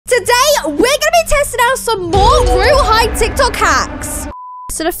some more real high TikTok hacks.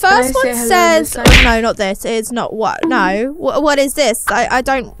 So the first one says, oh, no, not this. It's not what? No. What is this? I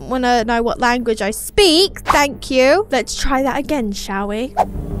don't want to know what language I speak. Thank you. Let's try that again, shall we?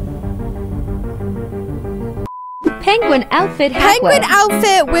 Penguin outfit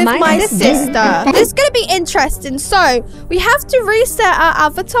with my sister. This is going to be interesting. So we have to reset our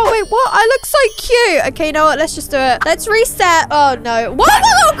avatar. Wait, what? I look so cute. Okay, you know what? Let's just do it. Let's reset. Oh, no. What? I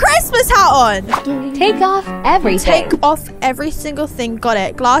got a Christmas hat on. Take off everything. Take off every single thing. Got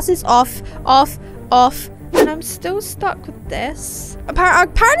it. Glasses off, off, off. And I'm still stuck with this.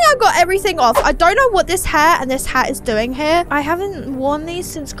 Apparently I got everything off. I don't know what this hair and this hat is doing here. I haven't worn these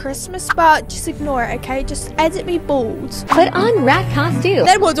since Christmas, but just ignore it, okay? Just edit me bald. Put on rat costume.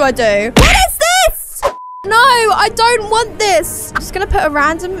 Then what do I do? What is this? No, I don't want this. I'm just gonna put a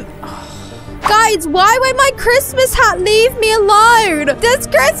random... Guys, why won't my Christmas hat leave me alone? This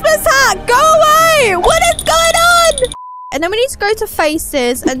Christmas hat, go away! What is going on? And then we need to go to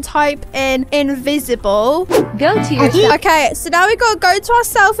faces and type in invisible. Go to yourself. Okay, so now we gotta go to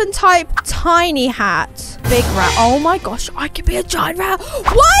ourselves and type tiny hat. Big rat. Oh my gosh, I could be a giant rat. Why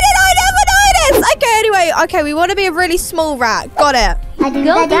did I never know this? Okay, anyway, okay, we want to be a really small rat. Got it.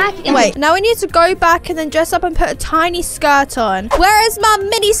 Go back. Wait, now we need to go back and then dress up and put a tiny skirt on. Where is my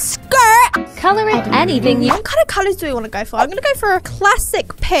mini skirt? Color it anything you... What kind of colors do we want to go for? I'm going to go for a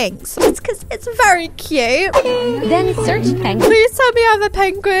classic pink. So it's because it's very cute. Then search penguin. Please tell me I have a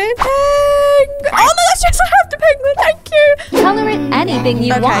penguin. Oh my gosh, yes, I have the penguin. Thank you. Color it anything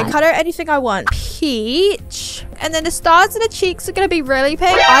you want. Okay, color anything I want. Peach. And then the stars and the cheeks are going to be really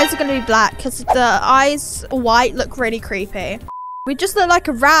pink. Eyes are going to be black because the eyes white look really creepy. We just look like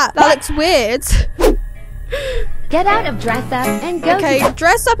a rat. That looks weird. Get out of dress up and go. Okay,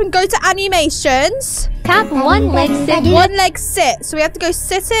 dress up and go to animations. Tap one leg sit. One leg sit. So we have to go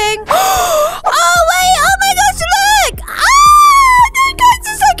sitting. Oh, wait. Oh, my gosh, look. Oh, this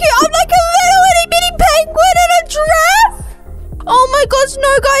is so cute. I'm like a little itty bitty penguin in a dress. Oh, my gosh.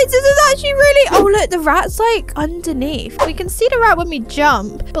 No, guys. This is actually really... Oh, look. The rat's, like, underneath. We can see the rat when we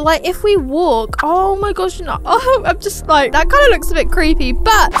jump. But, like, if we walk... Oh, my gosh. No. Oh, I'm just, like... That kind of looks a bit creepy.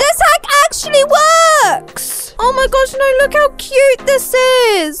 But this hack actually works. Oh, my gosh. No, look how cute this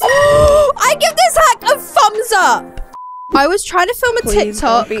is. I give this hack a thumbs up. I was trying to film a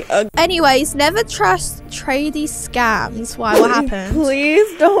TikTok. Anyways, never trust tradie scams. Why? What happened?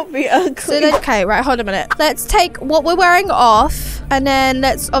 Please don't be ugly. So then, okay, right, hold a minute. Let's take what we're wearing off. And then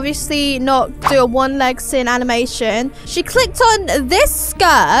let's obviously not do a one leg sin animation. She clicked on this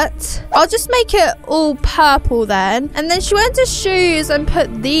skirt. I'll just make it all purple then. And then she went to shoes and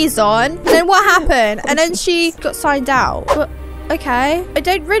put these on. And then what happened? And then she got signed out. But okay, I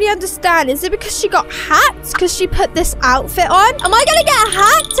don't really understand. Is it because she got hacked? Because she put this outfit on? Am I gonna get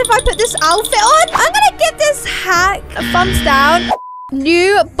hacked if I put this outfit on? I'm gonna give this hack a thumbs down.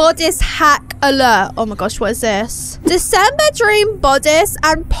 New bodice hack alert. Oh my gosh, what is this? December dream bodice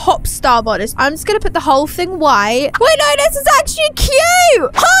and pop star bodice. I'm just gonna put the whole thing white. Wait, no, this is actually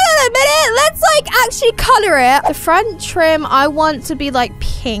cute. Hold on a minute. Let's like actually color it. The front trim I want to be like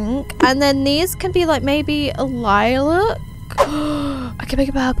pink. And then these can be like maybe a lilac. I can make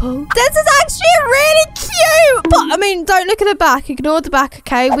it purple. This is actually really cute. But I mean, don't look at the back. Ignore the back,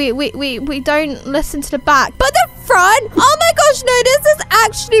 okay? We don't listen to the back. But the front, oh my gosh, no, this is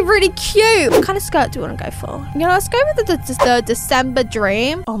actually really cute. What kind of skirt do you want to go for? You know, let's go with the December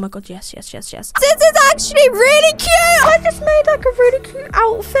dream. Oh my god, yes. This is actually really cute. I just made like a really cute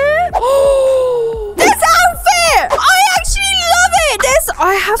outfit. Oh, this outfit! I actually love it.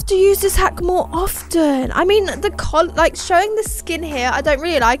 I have to use this hack more often. I mean, like showing the skin here, I don't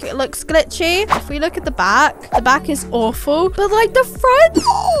really like it. It looks glitchy. If we look at the back is awful. But like the front,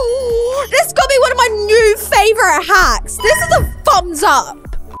 this is gonna be one of my new favorite hacks. This is a thumbs up.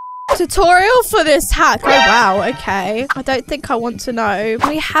 Tutorial for this hack. Oh wow, okay. I don't think I want to know.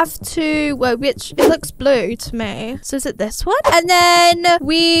 We have to, well, which it looks blue to me. So is it this one? And then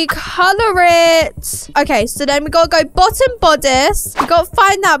we color it. Okay, so then we gotta go bottom bodice. We gotta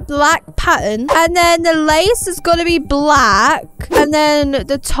find that black pattern. And then the lace is gonna be black. And then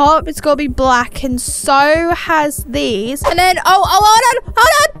the top is gonna be black. And so has these. And then, hold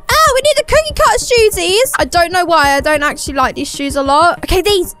on. Oh, we need the cookie cutter shoesies. I don't know why. I don't actually like these shoes a lot. Okay,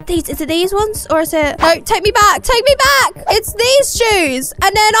 these. Is it these ones? Or is it... No, take me back. It's these shoes.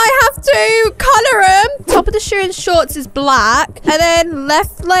 And then I have to color them. Top of the shoe and shorts is black. And then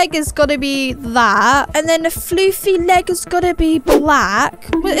left leg is gonna be that. And then the floofy leg is gonna be black.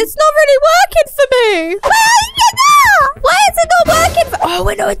 But it's not really working for me. Why is it not working? Oh,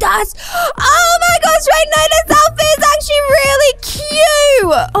 wait, no, it does. Oh my gosh, wait, no, this outfit is actually really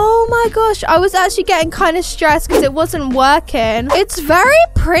cute. Oh my gosh. I was actually getting kind of stressed because it wasn't working. It's very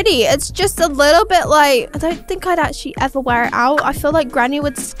pretty. It's just a little bit like, I don't think I'd actually ever wear it out. I feel like Granny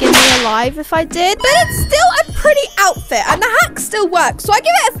would skin me alive if I did. But it's still a pretty outfit and the hack still works. So I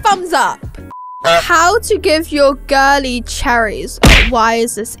give it a thumbs up. How to give your girly cherries. Why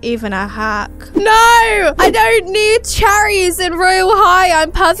is this even a hack? No, I don't need cherries in Royal High.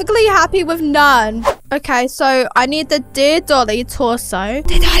 I'm perfectly happy with none. Okay, so I need the Dear Dolly torso.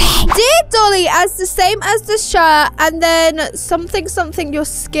 Dear Dolly. Dear Dolly as the same as the shirt, and then something your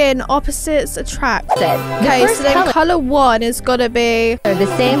skin opposites attract. Okay, so then color 1 is gonna be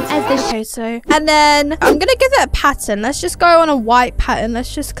the same as the okay, so and then I'm gonna give it a pattern. Let's just go on a white pattern.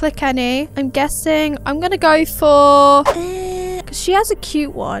 Let's just click any. I'm guessing I'm gonna go for because she has a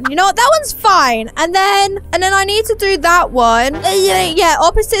cute one. You know what? That one's fine. And then I need to do that one. Yeah,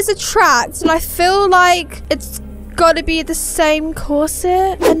 opposites attract, and I feel like it's gotta be the same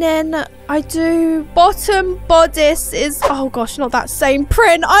corset. And then I do bottom bodice is, oh gosh, not that same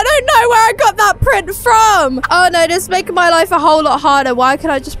print. I don't know where I got that print from. Oh no, this is making my life a whole lot harder. Why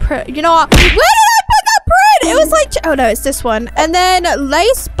can't I just print? You know what? Where did I put that print? It was like, oh no, it's this one. And then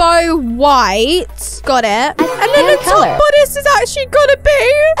lace bow white. Got it. And then the top bodice is actually gonna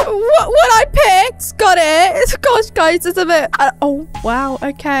be what I picked. Got it. Gosh, guys, it's a bit, oh wow,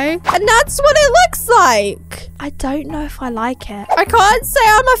 okay. And that's what it looks like. I don't know if I like it. I can't say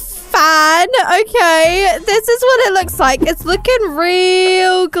I'm a fan. Okay, this is what it looks like. It's looking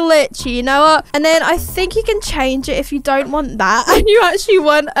real glitchy, you know what? And then I think you can change it if you don't want that and you actually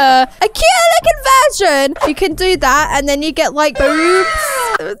want a cute looking version. You can do that, and then you get like boobs.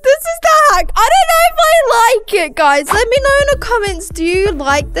 This is the hack. I don't know if I like it, guys. Let me know in the comments. Do you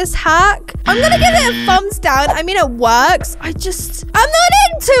like this hack? I'm gonna give it a thumbs down. I mean, it works. I'm not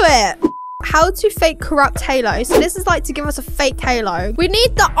into it. How to fake corrupt halo. So this is like to give us a fake halo. We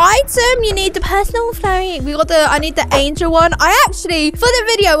need the item. You need the personal flowing. I need the angel one. I actually, for the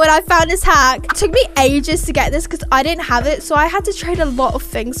video when I found this hack, it took me ages to get this because I didn't have it. So I had to trade a lot of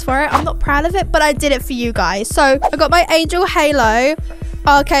things for it. I'm not proud of it, but I did it for you guys. So I got my angel halo.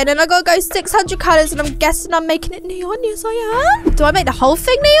 Okay, then I gotta go 600 colors, and I'm guessing I'm making it neon. Yes, I am. Do I make the whole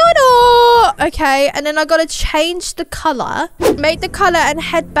thing neon or? Okay, and then I gotta change the color. Make the color and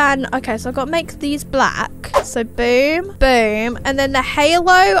headband. Okay, so I gotta make these black. So boom, boom. And then the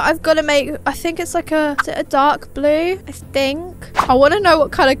halo, I've gotta make, I think it's like is it a dark blue? I think. I wanna know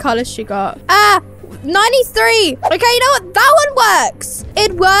what color she got. 93. Okay, you know what? That one works.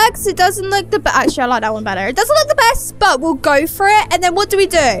 It works. It doesn't look the best. Actually, I like that one better. It doesn't look the best, but we'll go for it. And then what do we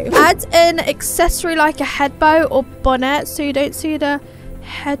do? Add an accessory like a head bow or bonnet so you don't see the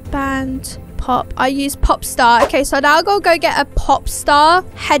headband pop. I use pop star. Okay, so now I'll go get a pop star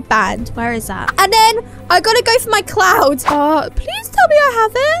headband. Where is that? And then I gotta go for my cloud. Please tell me I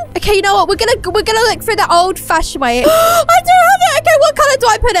have it. Okay, you know what? We're gonna look through the old-fashioned way. I do have it. Okay, what color do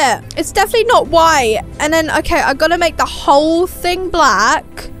I put it? It's definitely not white. And then okay, I gotta make the whole thing black.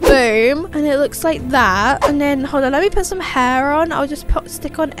 Boom, and it looks like that. And then hold on, let me put some hair on. I'll just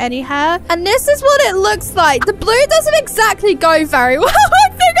stick on any hair. And this is what it looks like. The blue doesn't exactly go very well. I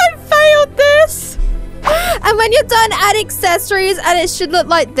think I failed this. And when you're done, add accessories, and it should look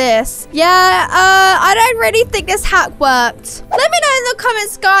like this. Yeah, I don't really think this hack worked. Let me know in the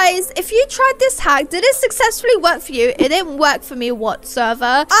comments, guys, if you tried this hack. Did it successfully work for you? It didn't work for me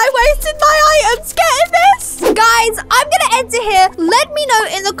whatsoever. I wasted my items getting this. Guys, I'm gonna end it here. Let me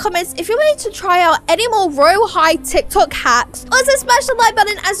know in the comments if you want me to try out any more Royal High TikTok hacks. Also, smash the like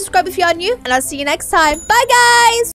button and subscribe if you are new, and I'll see you next time. Bye, guys.